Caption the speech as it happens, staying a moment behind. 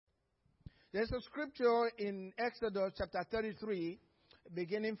There's a scripture in Exodus chapter 33,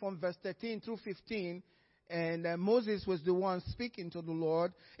 beginning from verse 13 through 15. And Moses was the one speaking to the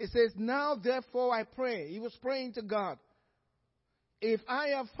Lord. It says, now therefore I pray. He was praying to God. If I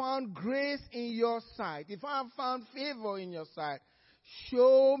have found grace in your sight, if I have found favor in your sight,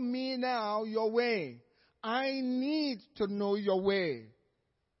 show me now your way. I need to know your way.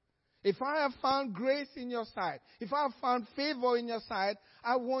 If I have found grace in your sight, if I have found favor in your sight,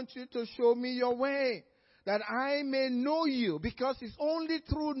 I want you to show me your way, that I may know you, because it's only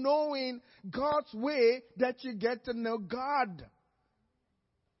through knowing God's way that you get to know God.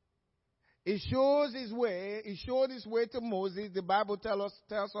 He shows his way. He showed his way to Moses. The Bible tells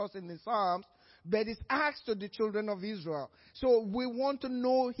us in the Psalms, but it's asked to the children of Israel. So we want to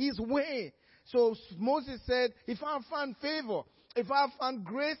know his way. So Moses said, if I have found favor, if I have found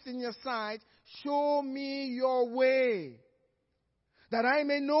grace in your sight, show me your way, that I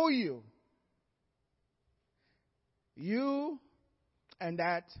may know you. You, and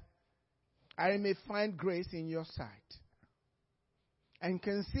that I may find grace in your sight. And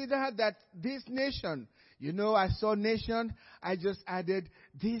consider that this nation, I saw nation, I just added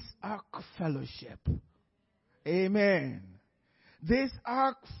this Ark Fellowship. Amen. This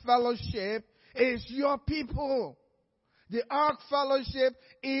Ark Fellowship is your people. The Ark Fellowship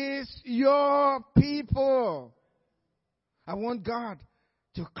is your people. I want God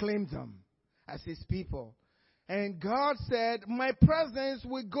to claim them as his people. And God said, my presence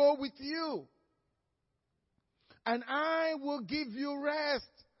will go with you, and I will give you rest.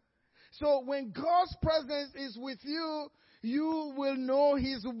 So when God's presence is with you, you will know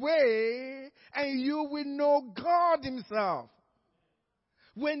his way, and you will know God himself.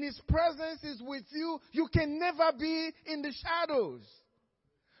 When his presence is with you, you can never be in the shadows.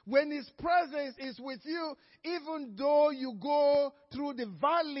 When his presence is with you, even though you go through the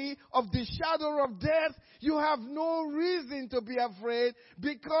valley of the shadow of death, you have no reason to be afraid,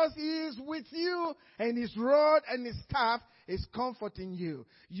 because he is with you, and his rod and his staff is comforting you.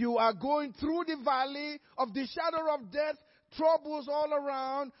 You are going through the valley of the shadow of death, troubles all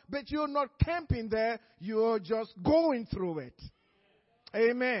around, but you're not camping there. You're just going through it.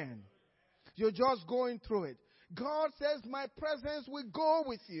 Amen. You're just going through it. God says, my presence will go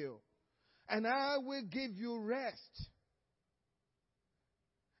with you, and I will give you rest.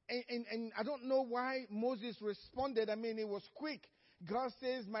 And I don't know why Moses responded. I mean, it was quick. God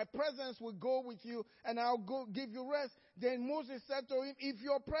says, my presence will go with you, and I'll go give you rest. Then Moses said to him, if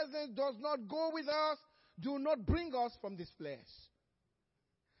your presence does not go with us, do not bring us from this place.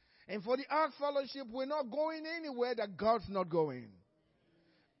 And for the Ark Fellowship, we're not going anywhere that God's not going.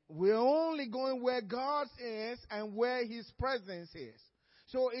 We're only going where God is and where his presence is.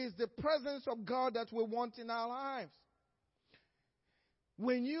 So it's the presence of God that we want in our lives.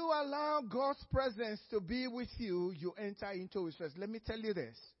 When you allow God's presence to be with you, you enter into his rest. Let me tell you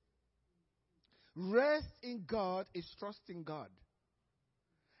this. Rest in God is trusting God,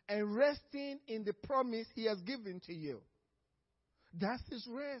 and resting in the promise he has given to you. That's his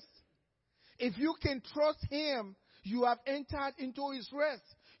rest. If you can trust him, you have entered into his rest.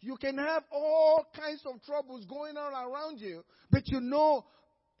 You can have all kinds of troubles going on around you, but you know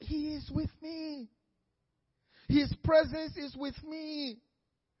he is with me. His presence is with me.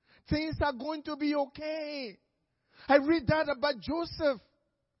 Things are going to be okay. I read that about Joseph.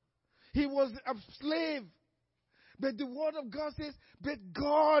 He was a slave, but the word of God says, but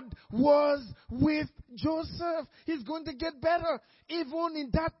God was with Joseph. He's going to get better. Even in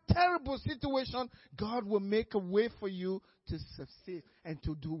that terrible situation, God will make a way for you to succeed and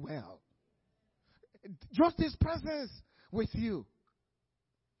to do well. Just his presence with you.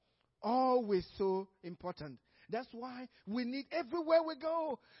 Always so important. That's why we need everywhere we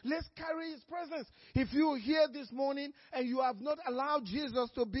go. Let's carry his presence. If you are here this morning and you have not allowed Jesus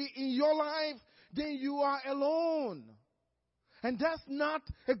to be in your life, then you are alone. And that's not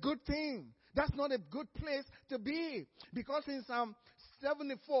a good thing. That's not a good place to be. Because in Psalm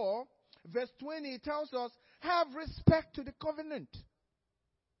 74, verse 20, it tells us, have respect to the covenant.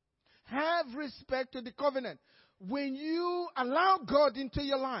 Have respect to the covenant. When you allow God into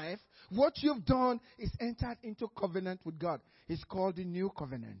your life, what you've done is entered into covenant with God. It's called the New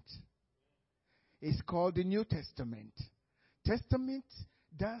Covenant. It's called the New Testament. Testament,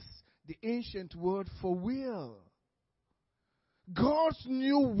 that's the ancient word for will. God's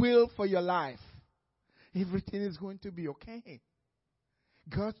new will for your life. Everything is going to be okay.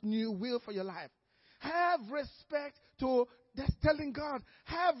 God's new will for your life. Have respect to, that's telling God,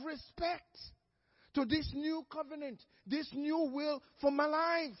 have respect to this new covenant, this new will for my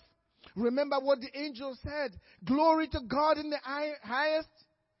life. Remember what the angel said. Glory to God in the highest,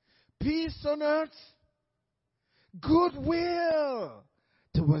 peace on earth, goodwill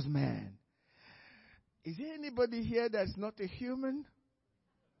towards man. Is there anybody here that's not a human?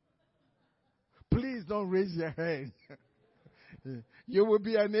 Please don't raise your hand. You will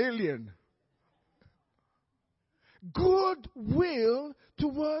be an alien. Goodwill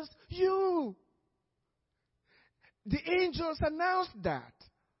towards you. The angels announced that.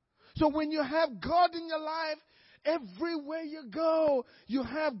 So when you have God in your life, everywhere you go, you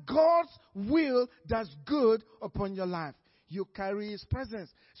have God's will that's good upon your life. You carry His presence.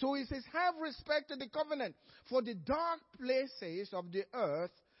 So He says, have respect to the covenant, for the dark places of the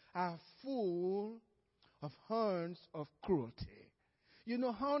earth are full of horns of cruelty. You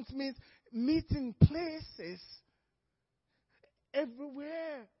know, horns means meeting places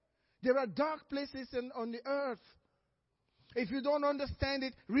everywhere. There are dark places on the earth. If you don't understand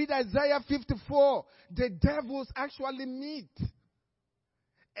it, read Isaiah 54. The devils actually meet.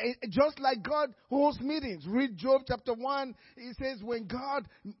 Just like God holds meetings. Read Job chapter 1. It says when God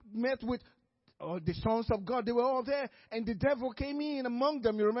met with the sons of God, they were all there. And the devil came in among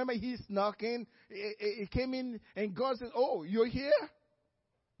them. You remember he's knocking. He came in and God says, oh, you're here?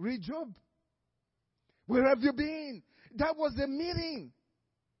 Read Job. Where have you been? That was a meeting.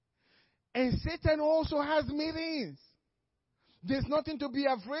 And Satan also has meetings. There's nothing to be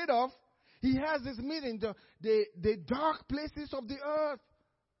afraid of. He has this meeting, the dark places of the earth.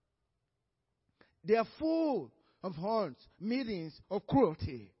 They are full of horns, meetings of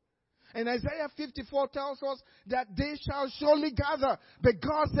cruelty. And Isaiah 54 tells us that they shall surely gather. But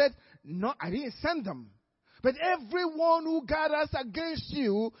God said, no, I didn't send them. But everyone who gathers against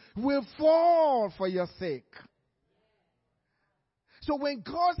you will fall for your sake. So when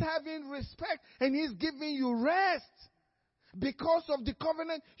God's having respect and He's giving you rest, because of the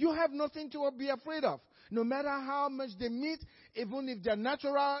covenant, you have nothing to be afraid of. No matter how much they meet, even if they're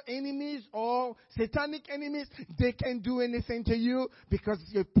natural enemies or satanic enemies, they can't do anything to you because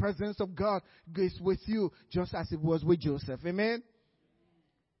the presence of God is with you, just as it was with Joseph. Amen?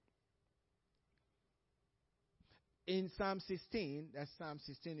 In Psalm 16, Psalm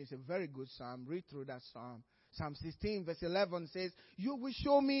 16 is a very good psalm. Read through that psalm. Psalm 16 verse 11 says, you will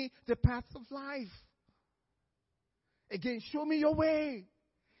show me the path of life. Again, show me your way.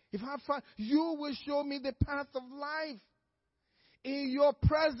 If I find, you will show me the path of life. In your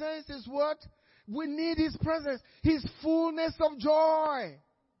presence is what? We need His presence. His fullness of joy.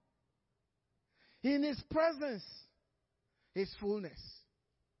 In His presence, His fullness.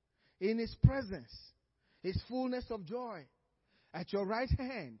 In His presence, His fullness of joy. At your right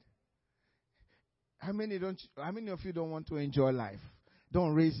hand. How many of you don't want to enjoy life?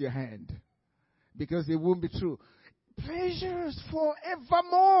 Don't raise your hand. Because it won't be true. Pleasures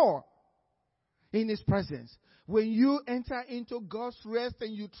forevermore in His presence. When you enter into God's rest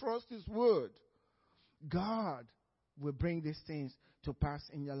and you trust His word, God will bring these things to pass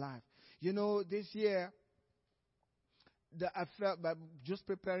in your life. You know, this year, I felt that just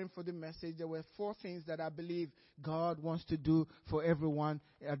preparing for the message, there were 4 things that I believe God wants to do for everyone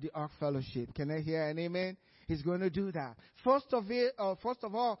at the Ark Fellowship. Can I hear an amen? He's going to do that. First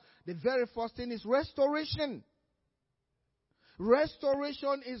of all, the very first thing is restoration.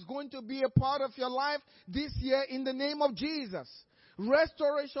 Restoration is going to be a part of your life this year in the name of Jesus.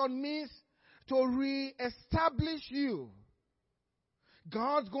 Restoration means to re-establish you.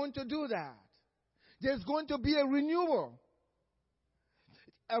 God's going to do that. There's going to be a renewal,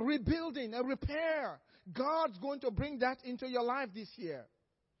 a rebuilding, a repair. God's going to bring that into your life this year.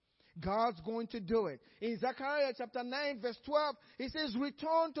 God's going to do it. In Zechariah chapter 9 verse 12, it says,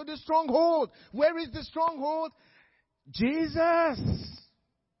 return to the stronghold. Where is the stronghold? Jesus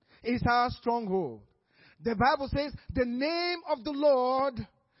is our stronghold. The Bible says the name of the Lord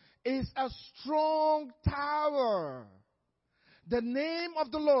is a strong tower. The name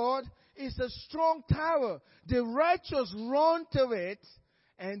of the Lord is a strong tower. The righteous run to it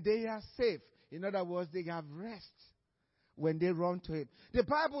and they are safe. In other words, they have rest when they run to it. The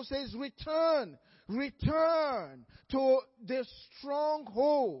Bible says return to the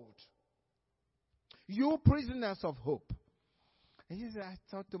stronghold. You prisoners of hope. And I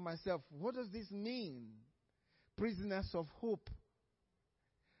thought to myself, what does this mean? Prisoners of hope.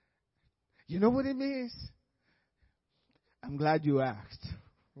 You know what it means? I'm glad you asked.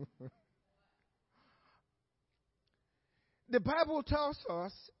 The Bible tells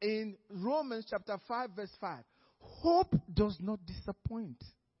us in Romans chapter 5 verse 5, hope does not disappoint.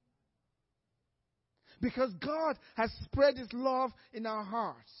 Because God has spread His love in our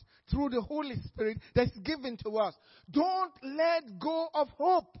hearts through the Holy Spirit that's given to us. Don't let go of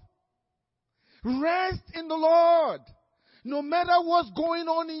hope. Rest in the Lord. No matter what's going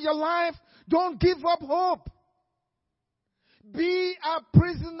on in your life, don't give up hope. Be a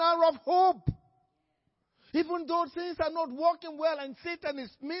prisoner of hope. Even though things are not working well and Satan is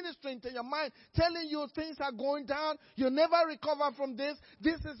ministering to your mind, telling you things are going down, you'll never recover from this.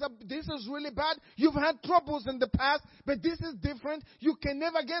 This is really bad. You've had troubles in the past, but this is different. You can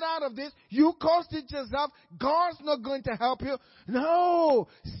never get out of this. You caused it yourself. God's not going to help you. No,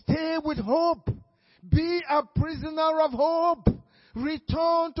 stay with hope. Be a prisoner of hope.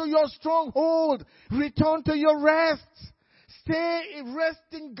 Return to your stronghold. Return to your rest. Stay rest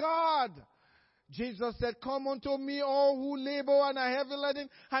in God. Jesus said, come unto me all who labor and are heavy laden,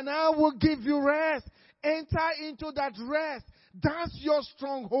 and I will give you rest. Enter into that rest. That's your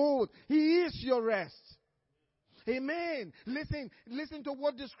stronghold. He is your rest. Amen. Listen to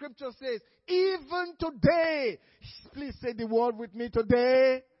what the scripture says. Even today, please say the word with me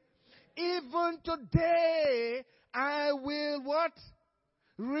today. Even today, I will what?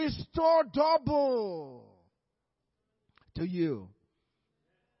 Restore double to you.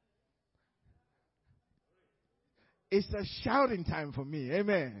 It's a shouting time for me.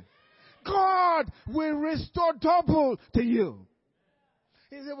 Amen. God will restore double to you.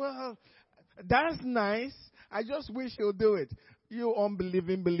 He said, well, that's nice. I just wish you'll do it. You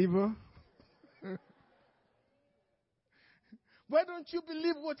unbelieving believer. Why don't you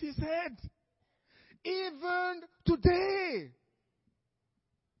believe what he said? Even today.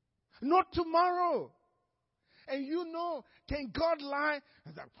 Not tomorrow. And you know, can God lie?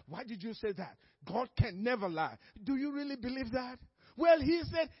 Why did you say that? God can never lie. Do you really believe that? Well, he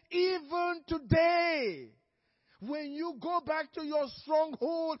said, even today, when you go back to your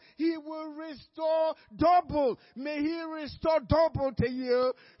stronghold, he will restore double. May he restore double to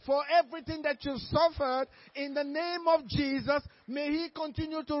you for everything that you suffered. In the name of Jesus, may he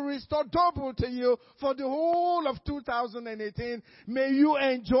continue to restore double to you for the whole of 2018. May you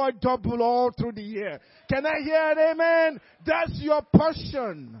enjoy double all through the year. Can I hear an amen? That's your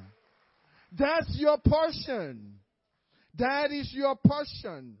portion. That's your portion. That is your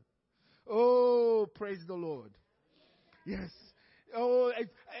portion. Oh, praise the Lord. Yes. Oh,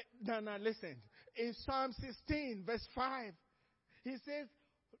 now listen. In Psalm 16, verse 5, he says,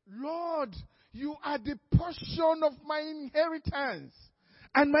 Lord, you are the portion of my inheritance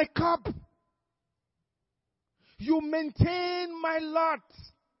and my cup. You maintain my lot.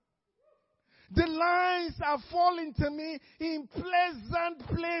 The lines are falling to me in pleasant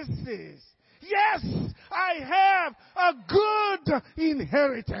places. Yes, I have a good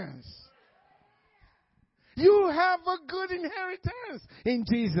inheritance. You have a good inheritance in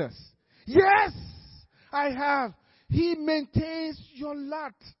Jesus. Yes, I have. He maintains your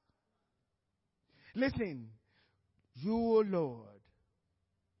lot. Listen, you, O Lord,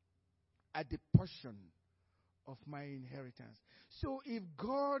 are the portion of my inheritance. So if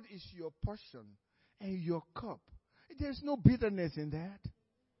God is your portion and your cup, there's no bitterness in that.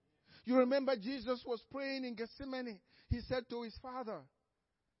 You remember Jesus was praying in Gethsemane. He said to his Father,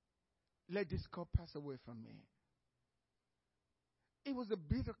 let this cup pass away from me. It was a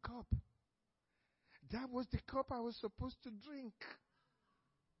bitter cup. That was the cup I was supposed to drink.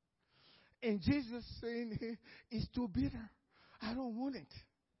 And Jesus saying, it's too bitter. I don't want it.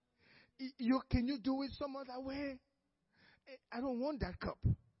 Can you do it some other way? I don't want that cup.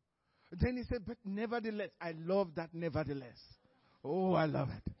 Then he said, but nevertheless, I love that nevertheless. Oh, I love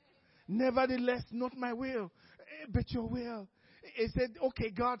it. Nevertheless, not my will, but your will. He said, okay,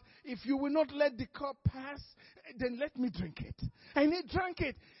 God, if you will not let the cup pass, then let me drink it. And he drank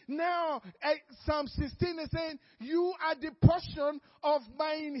it. Now, Psalm 16 is saying, you are the portion of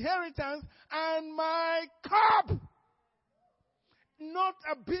my inheritance and my cup. Not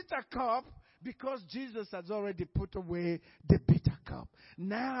a bitter cup, because Jesus has already put away the bitter cup.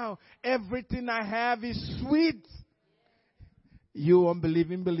 Now, everything I have is sweet. You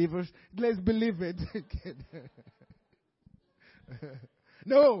unbelieving believers, let's believe it.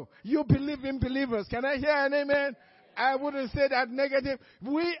 No, you believing believers. Can I hear an amen? I wouldn't say that negative.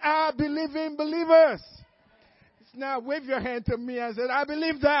 We are believing believers. Now wave your hand to me and say, I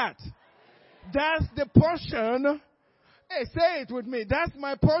believe that. That's the portion. Hey, say it with me. That's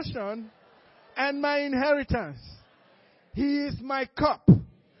my portion and my inheritance. He is my cup.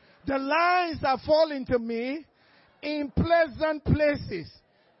 The lines are falling to me in pleasant places.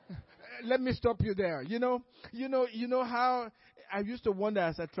 Let me stop you there. You know how I used to wonder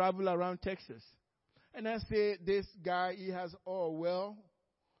as I travel around Texas. And I say, this guy, he has all well,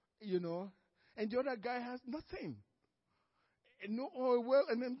 and the other guy has nothing. And no oil well,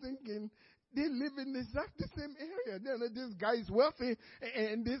 and I'm thinking, they live in exactly the same area. This guy is wealthy,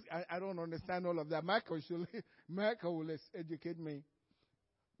 and this, I don't understand all of that. Michael will educate me.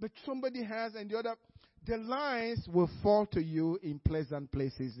 But somebody has, and the other, the lines will fall to you in pleasant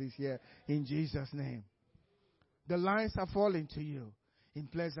places this year, in Jesus' name. The lines are falling to you in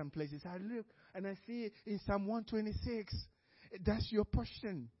pleasant places. I look and I see in Psalm 126, that's your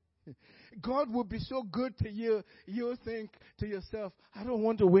portion. God will be so good to you, you'll think to yourself, I don't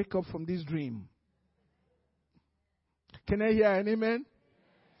want to wake up from this dream. Can I hear an amen?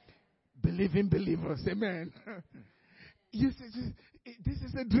 Believing believers, amen. You say, this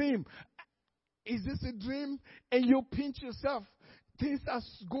is a dream. Is this a dream? And you pinch yourself. Things are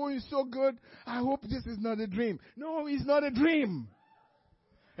going so good. I hope this is not a dream. No, it's not a dream.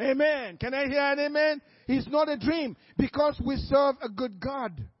 Amen. Can I hear an amen? It's not a dream because we serve a good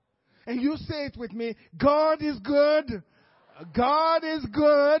God. And you say it with me. God is good. God is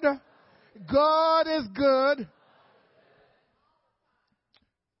good. God is good.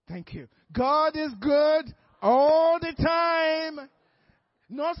 Thank you. God is good all the time.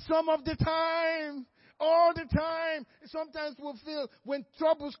 Not some of the time. All the time. Sometimes we'll feel when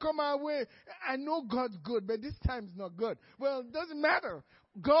troubles come our way, I know God's good, but this time is not good. Well, it doesn't matter.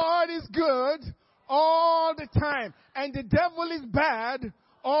 God is good all the time. And the devil is bad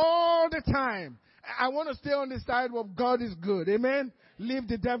all the time. I want to stay on the side of God is good. Amen? Leave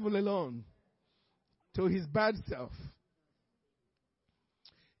the devil alone to his bad self.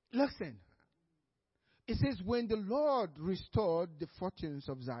 Listen. It says, when the Lord restored the fortunes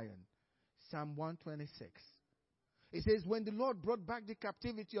of Zion. Psalm 126. It says, when the Lord brought back the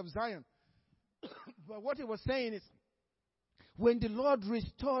captivity of Zion. But what he was saying is, when the Lord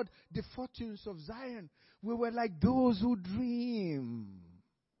restored the fortunes of Zion, we were like those who dream.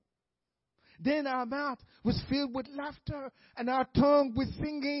 Then our mouth was filled with laughter and our tongue with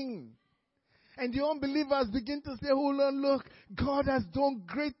singing. And the unbelievers begin to say, hold on, look, God has done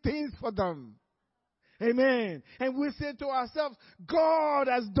great things for them. Amen. And we say to ourselves, God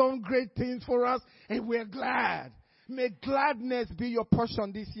has done great things for us and we're glad. May gladness be your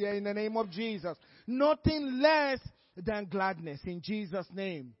portion this year in the name of Jesus. Nothing less than gladness in Jesus'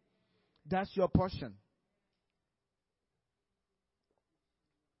 name. That's your portion.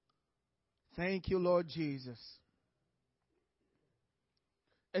 Thank you, Lord Jesus.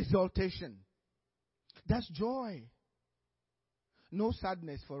 Exaltation. That's joy. No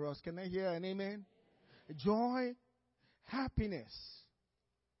sadness for us. Can I hear an amen? Joy, happiness,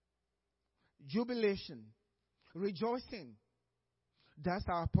 jubilation, rejoicing. That's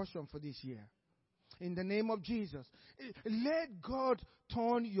our portion for this year. In the name of Jesus. Let God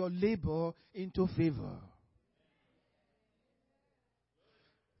turn your labor into favor.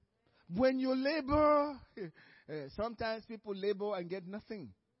 When you labor, sometimes people labor and get nothing.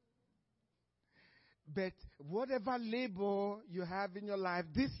 But whatever labor you have in your life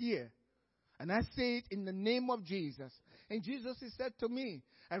this year, and I say it in the name of Jesus. And Jesus has said to me,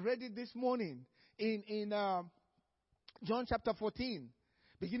 I read it this morning in John chapter 14,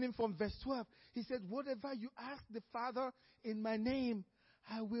 beginning from verse 12. He said, whatever you ask the Father in my name,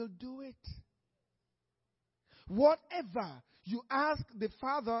 I will do it. Whatever you ask the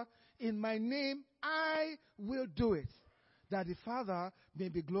Father in my name, I will do it. That the Father may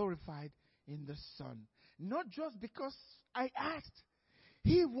be glorified in the Son. Not just because I asked.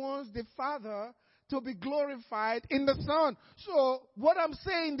 He wants the Father to be glorified in the Son. So what I'm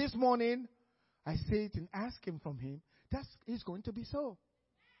saying this morning, I say it and ask him from him. It's going to be so.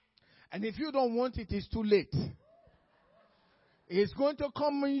 And if you don't want it, it's too late. It's going to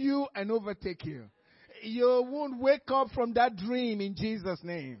come on you and overtake you. You won't wake up from that dream in Jesus'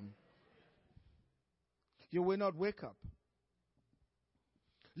 name. You will not wake up.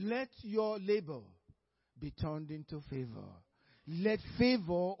 Let your labor be turned into favor. Let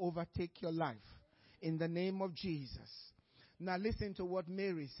favor overtake your life in the name of Jesus. Now listen to what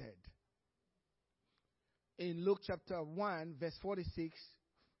Mary said. In Luke chapter 1, verse 46,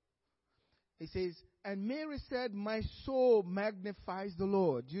 it says, and Mary said, my soul magnifies the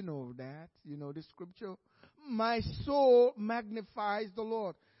Lord. You know that. You know the scripture. My soul magnifies the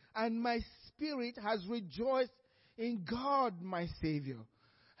Lord. And my spirit has rejoiced in God, my Savior.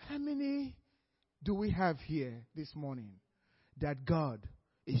 How many do we have here this morning that God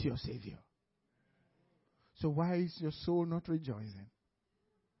is your Savior? So why is your soul not rejoicing?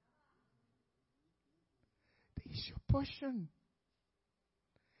 It's your portion.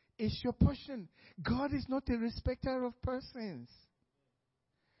 It's your portion. God is not a respecter of persons.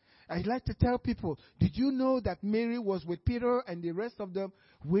 I'd like to tell people, did you know that Mary was with Peter and the rest of them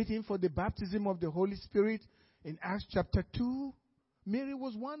waiting for the baptism of the Holy Spirit in Acts chapter 2? Mary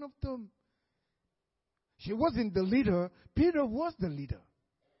was one of them. She wasn't the leader. Peter was the leader.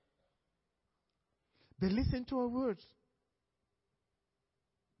 They listen to her words.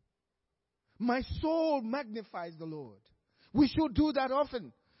 My soul magnifies the Lord. We should do that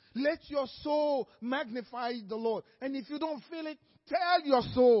often. Let your soul magnify the Lord. And if you don't feel it, tell your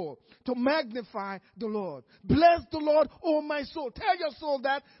soul to magnify the Lord. Bless the Lord, oh my soul. Tell your soul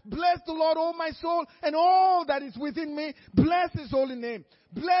that. Bless the Lord, oh my soul, and all that is within me. Bless His holy name.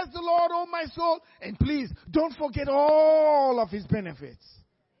 Bless the Lord, oh my soul. And please, don't forget all of His benefits.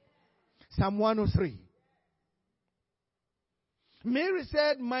 Psalm 103. Mary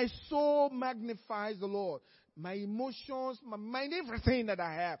said, my soul magnifies the Lord. My emotions, my mind, everything that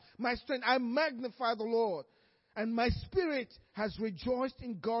I have, my strength, I magnify the Lord. And my spirit has rejoiced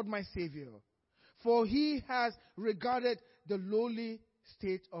in God my Savior. For He has regarded the lowly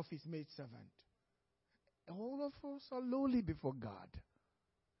state of His maidservant. All of us are lowly before God.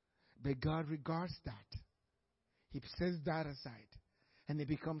 But God regards that. He sets that aside. And He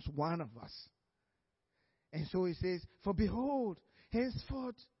becomes one of us. And so He says, for behold,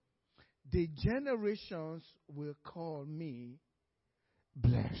 henceforth, the generations will call me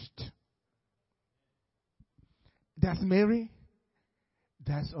blessed. That's Mary.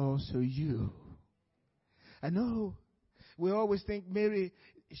 That's also you. I know. We always think Mary,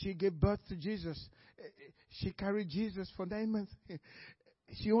 she gave birth to Jesus. She carried Jesus for 9 months.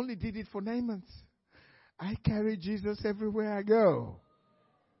 She only did it for 9 months. I carry Jesus everywhere I go.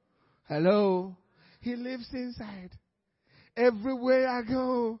 Hello. He lives inside. Everywhere I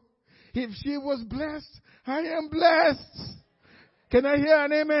go. If she was blessed, I am blessed. Can I hear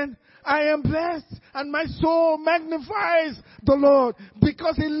an amen? I am blessed, and my soul magnifies the Lord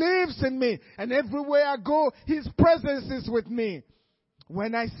because He lives in me. And everywhere I go, His presence is with me.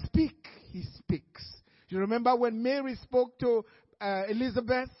 When I speak, He speaks. You remember when Mary spoke to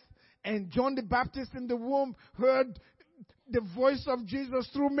Elizabeth, and John the Baptist in the womb heard the voice of Jesus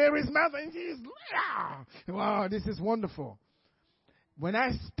through Mary's mouth, and she's, wow, this is wonderful. When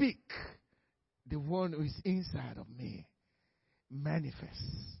I speak, the one who is inside of me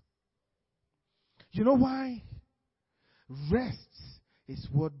manifests. You know why? Rest is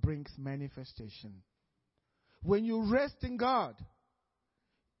what brings manifestation. When you rest in God,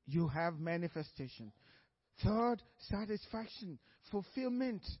 you have manifestation. Third, satisfaction,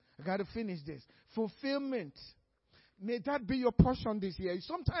 fulfillment. I got to finish this. Fulfillment. May that be your portion this year.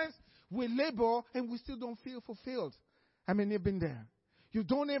 Sometimes we labor and we still don't feel fulfilled. I mean, you've been there. You've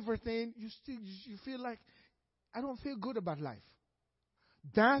done everything. You feel like, I don't feel good about life.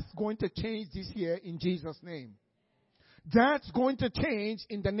 That's going to change this year in Jesus' name. That's going to change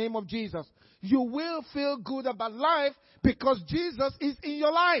in the name of Jesus. You will feel good about life because Jesus is in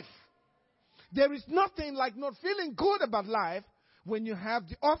your life. There is nothing like not feeling good about life when you have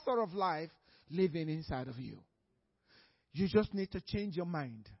the author of life living inside of you. You just need to change your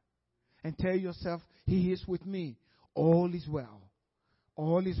mind and tell yourself, He is with me. All is well.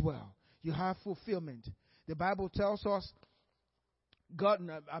 All is well. You have fulfillment. The Bible tells us, God,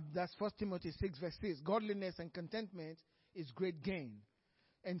 that's 1 Timothy 6 verse 6. Godliness and contentment is great gain.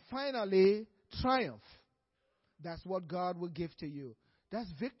 And finally, triumph. That's what God will give to you. That's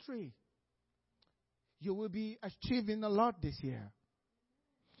victory. You will be achieving a lot this year.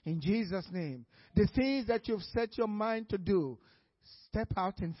 In Jesus' name. The things that you've set your mind to do, step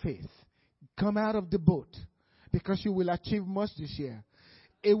out in faith. Come out of the boat. Because you will achieve much this year.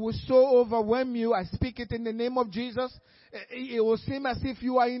 It will so overwhelm you. I speak it in the name of Jesus. It will seem as if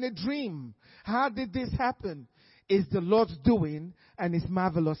you are in a dream. How did this happen? It's the Lord's doing, and it's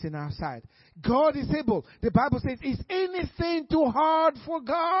marvelous in our sight. God is able. The Bible says, is anything too hard for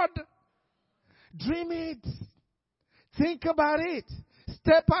God? Dream it. Think about it.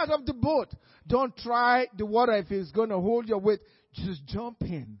 Step out of the boat. Don't try the water if it's going to hold your weight. Just jump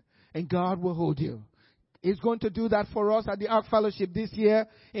in, and God will hold you. He's going to do that for us at the Ark Fellowship this year.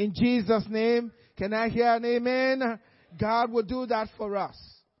 In Jesus' name. Can I hear an amen? God will do that for us.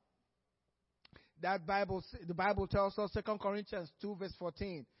 The Bible tells us, 2 Corinthians 2 verse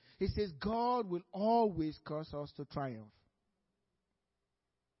 14. It says, God will always cause us to triumph.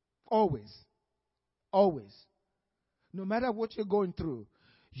 Always. Always. No matter what you're going through,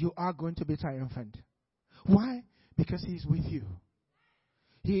 you are going to be triumphant. Why? Because He is with you.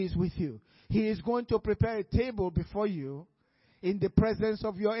 He is with you. He is going to prepare a table before you in the presence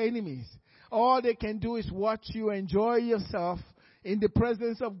of your enemies. All they can do is watch you enjoy yourself in the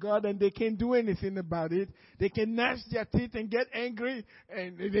presence of God, and they can't do anything about it. They can gnash their teeth and get angry,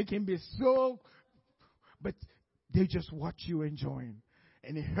 and they can be so, but they just watch you enjoying.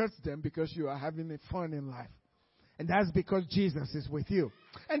 And it hurts them because you are having fun in life. And that's because Jesus is with you.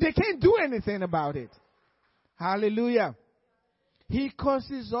 And they can't do anything about it. Hallelujah. He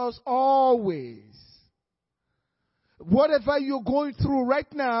causes us always. Whatever you're going through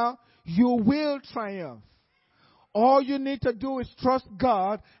right now, you will triumph. All you need to do is trust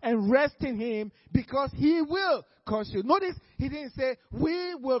God and rest in Him, because He will cause you. Notice He didn't say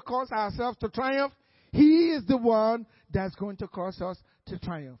we will cause ourselves to triumph. He is the one that's going to cause us to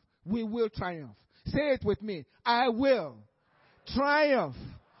triumph. We will triumph. Say it with me. I will triumph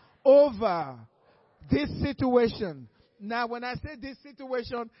over this situation. Now, when I say this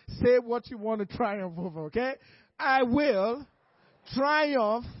situation, say what you want to triumph over, okay? I will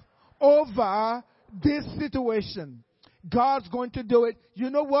triumph over this situation. God's going to do it.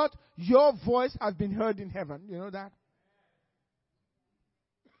 You know what? Your voice has been heard in heaven. You know that?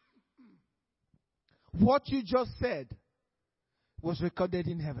 What you just said was recorded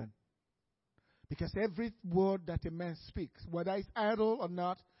in heaven. Because every word that a man speaks, whether it's idle or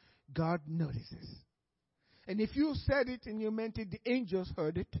not, God notices. And if you said it and you meant it, the angels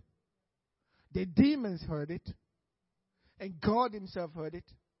heard it. The demons heard it. And God Himself heard it.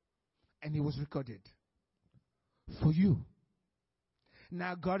 And it was recorded for you.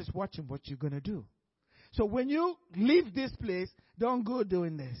 Now God is watching what you're going to do. So when you leave this place, don't go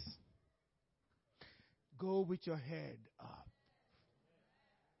doing this. Go with your head up.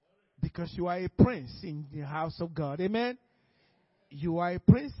 Because you are a prince in the house of God. Amen? You are a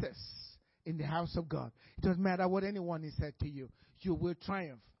princess in the house of God. It doesn't matter what anyone has said to you. You will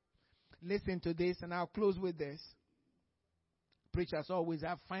triumph. Listen to this, and I'll close with this. Preachers always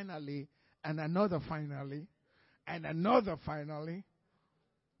have finally, and another finally, and another finally.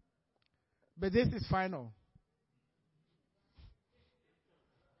 But this is final.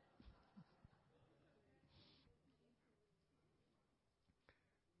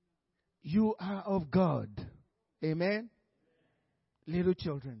 You are of God. Amen? Little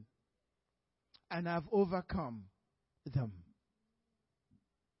children. And I've overcome them.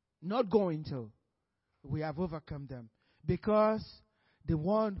 Not going to. We have overcome them. Because the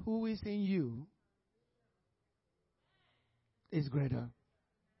one who is in you is greater.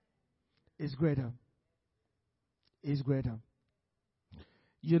 Is greater. Is greater.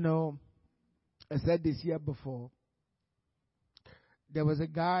 You know, I said this year before. There was a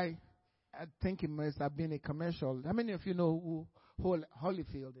guy, I think it must have been a commercial. How many of you know who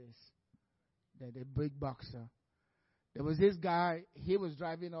Holyfield is? The big boxer. There was this guy, he was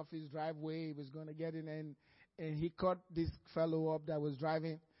driving off his driveway, he was going to get in, and he caught this fellow up that was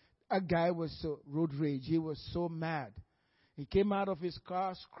driving. A guy was so road rage, he was so mad. He came out of his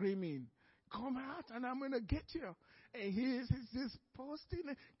car screaming, "Come out and I'm going to get you." And he's just posting,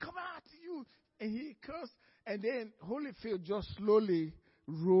 "Come out, you." And he cursed. And then Holyfield just slowly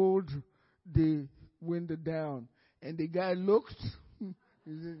rolled the window down. And the guy looked. He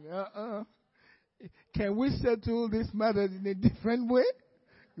said, "Can we settle this matter in a different way?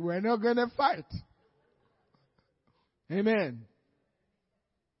 We're not going to fight." Amen.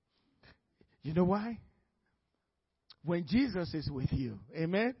 You know why? When Jesus is with you,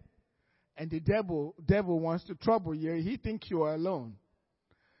 amen, and the devil wants to trouble you, he thinks you are alone.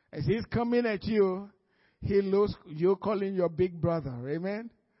 As he's coming at you, he looks, you're calling your big brother, amen?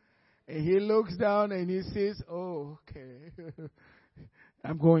 And he looks down and he says, "Oh, okay,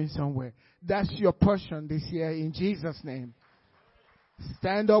 I'm going somewhere." That's your portion this year in Jesus' name.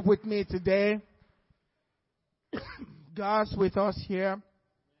 Stand up with me today. God's with us here.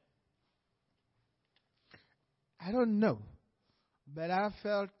 I don't know, but I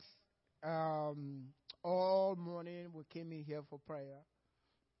felt all morning we came in here for prayer.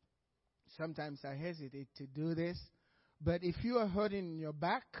 Sometimes I hesitate to do this, but if you are hurting in your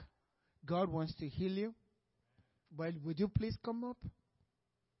back, God wants to heal you. But would you please come up?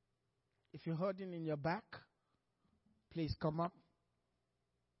 If you're hurting in your back, please come up.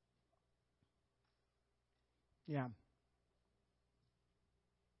 Yeah.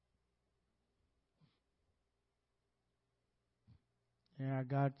 Yeah,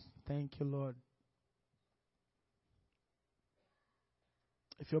 God, thank you, Lord.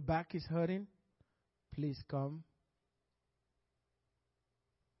 If your back is hurting, please come.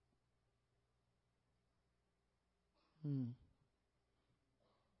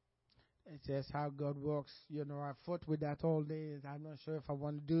 It's just how God works. You know, I fought with that all day. I'm not sure if I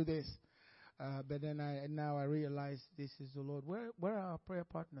want to do this. But then now I realize this is the Lord. Where are our prayer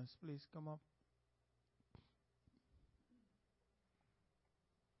partners? Please come up.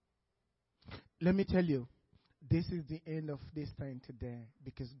 Let me tell you, this is the end of this thing today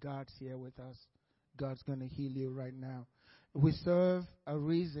because God's here with us. God's going to heal you right now. We serve a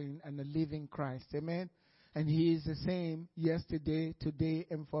risen and a living Christ. Amen? And He is the same yesterday, today,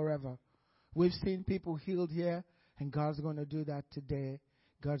 and forever. We've seen people healed here, and God's going to do that today.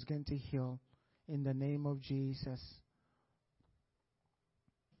 God's going to heal in the name of Jesus.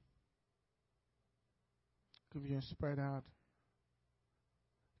 If you spread out.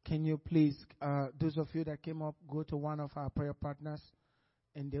 Can you please, those of you that came up, go to one of our prayer partners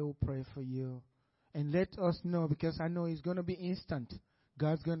and they will pray for you. And let us know, because I know it's going to be instant.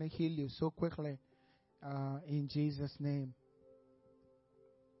 God's going to heal you so quickly in Jesus' name.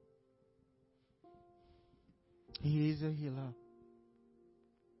 He is a healer.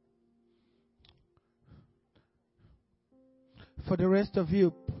 For the rest of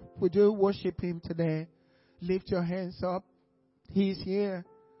you, would you worship Him today? Lift your hands up. He's here.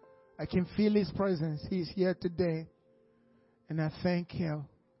 I can feel His presence. He's here today. And I thank you.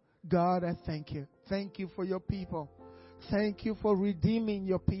 God, I thank you. Thank you for your people. Thank you for redeeming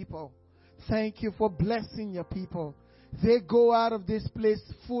your people. Thank you for blessing your people. They go out of this place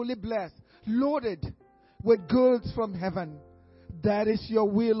fully blessed, loaded with goods from heaven. That is your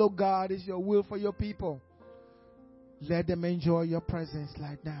will, oh God, is your will for your people. Let them enjoy your presence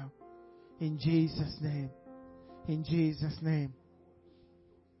right now. In Jesus' name. In Jesus' name.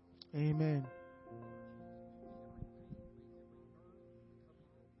 Amen.